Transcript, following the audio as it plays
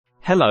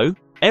Hello,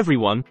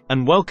 everyone,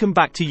 and welcome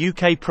back to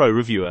UK Pro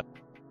Reviewer.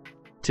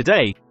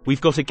 Today, we've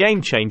got a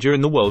game changer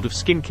in the world of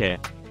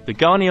skincare, the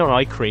Garnier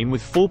Eye Cream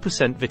with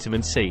 4%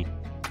 vitamin C.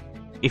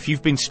 If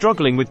you've been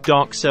struggling with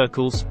dark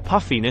circles,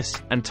 puffiness,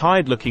 and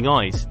tired-looking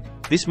eyes,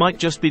 this might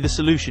just be the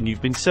solution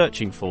you've been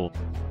searching for.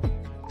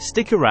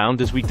 Stick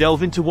around as we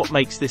delve into what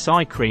makes this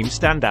eye cream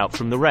stand out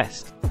from the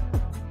rest.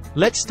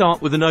 Let's start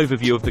with an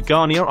overview of the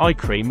Garnier Eye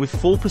Cream with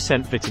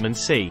 4% vitamin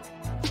C.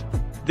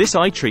 This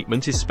eye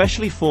treatment is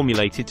specially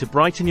formulated to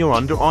brighten your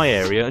under-eye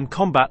area and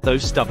combat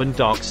those stubborn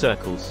dark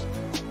circles.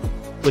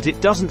 But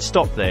it doesn't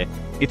stop there.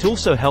 It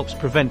also helps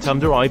prevent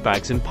under-eye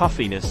bags and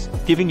puffiness,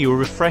 giving you a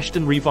refreshed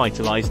and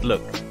revitalized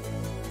look.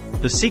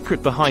 The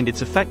secret behind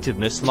its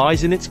effectiveness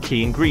lies in its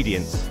key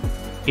ingredients.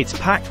 It's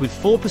packed with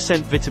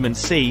 4% vitamin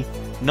C,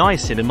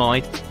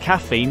 niacinamide,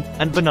 caffeine,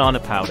 and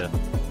banana powder.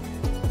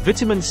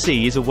 Vitamin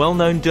C is a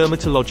well-known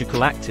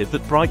dermatological active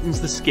that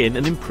brightens the skin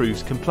and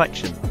improves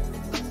complexion.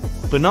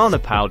 Banana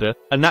powder,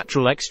 a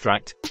natural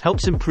extract,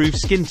 helps improve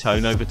skin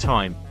tone over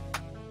time.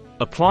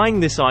 Applying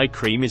this eye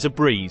cream is a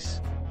breeze.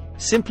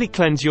 Simply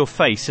cleanse your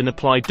face and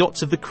apply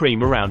dots of the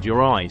cream around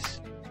your eyes.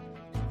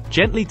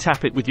 Gently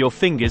tap it with your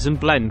fingers and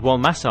blend while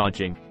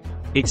massaging.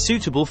 It's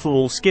suitable for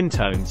all skin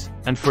tones,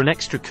 and for an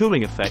extra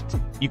cooling effect,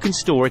 you can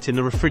store it in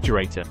the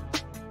refrigerator.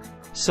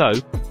 So,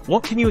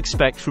 what can you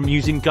expect from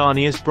using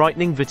Garnier's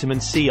brightening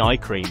vitamin C eye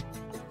cream?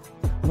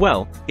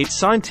 Well, it's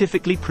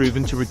scientifically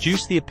proven to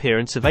reduce the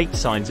appearance of 8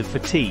 signs of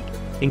fatigue,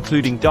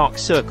 including dark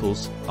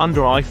circles,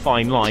 under-eye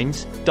fine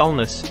lines,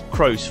 dullness,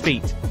 crow's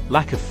feet,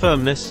 lack of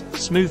firmness,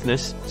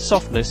 smoothness,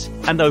 softness,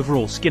 and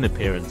overall skin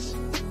appearance.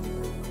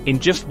 In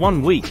just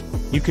 1 week,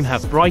 you can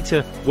have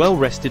brighter,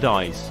 well-rested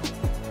eyes.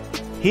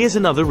 Here's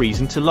another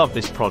reason to love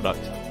this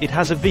product: it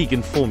has a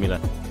vegan formula,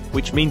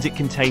 which means it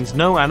contains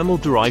no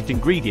animal-derived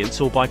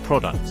ingredients or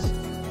byproducts.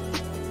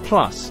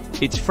 Plus,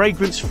 it's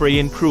fragrance-free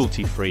and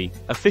cruelty-free,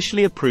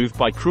 officially approved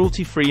by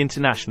Cruelty Free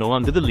International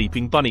under the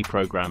Leaping Bunny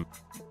program.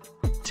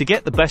 To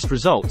get the best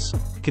results,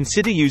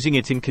 consider using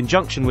it in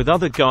conjunction with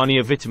other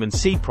Garnier vitamin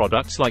C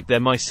products like their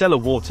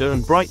micellar water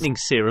and brightening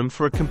serum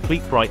for a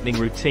complete brightening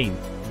routine.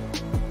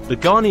 The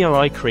Garnier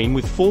Eye Cream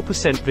with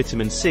 4%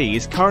 vitamin C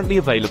is currently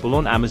available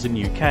on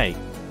Amazon UK.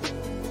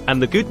 And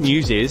the good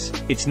news is,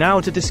 it's now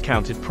at a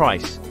discounted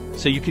price,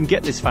 so you can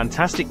get this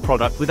fantastic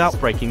product without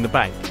breaking the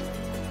bank.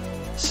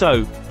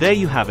 So, there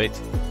you have it,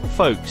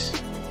 folks.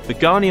 The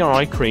Garnier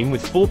Eye Cream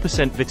with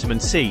 4% vitamin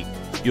C,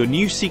 your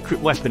new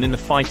secret weapon in the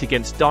fight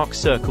against dark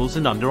circles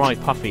and under-eye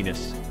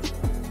puffiness.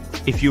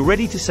 If you're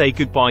ready to say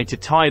goodbye to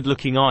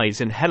tired-looking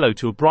eyes and hello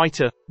to a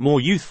brighter,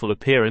 more youthful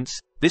appearance,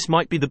 this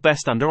might be the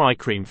best under-eye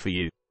cream for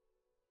you.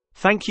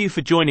 Thank you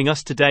for joining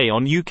us today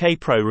on UK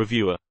Pro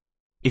Reviewer.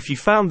 If you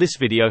found this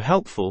video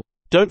helpful,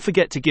 don't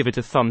forget to give it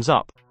a thumbs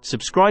up,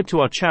 subscribe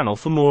to our channel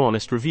for more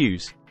honest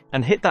reviews,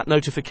 and hit that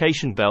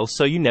notification bell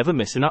so you never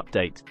miss an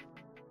update.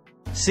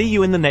 See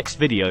you in the next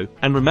video,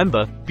 and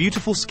remember,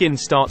 beautiful skin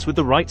starts with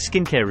the right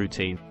skincare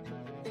routine.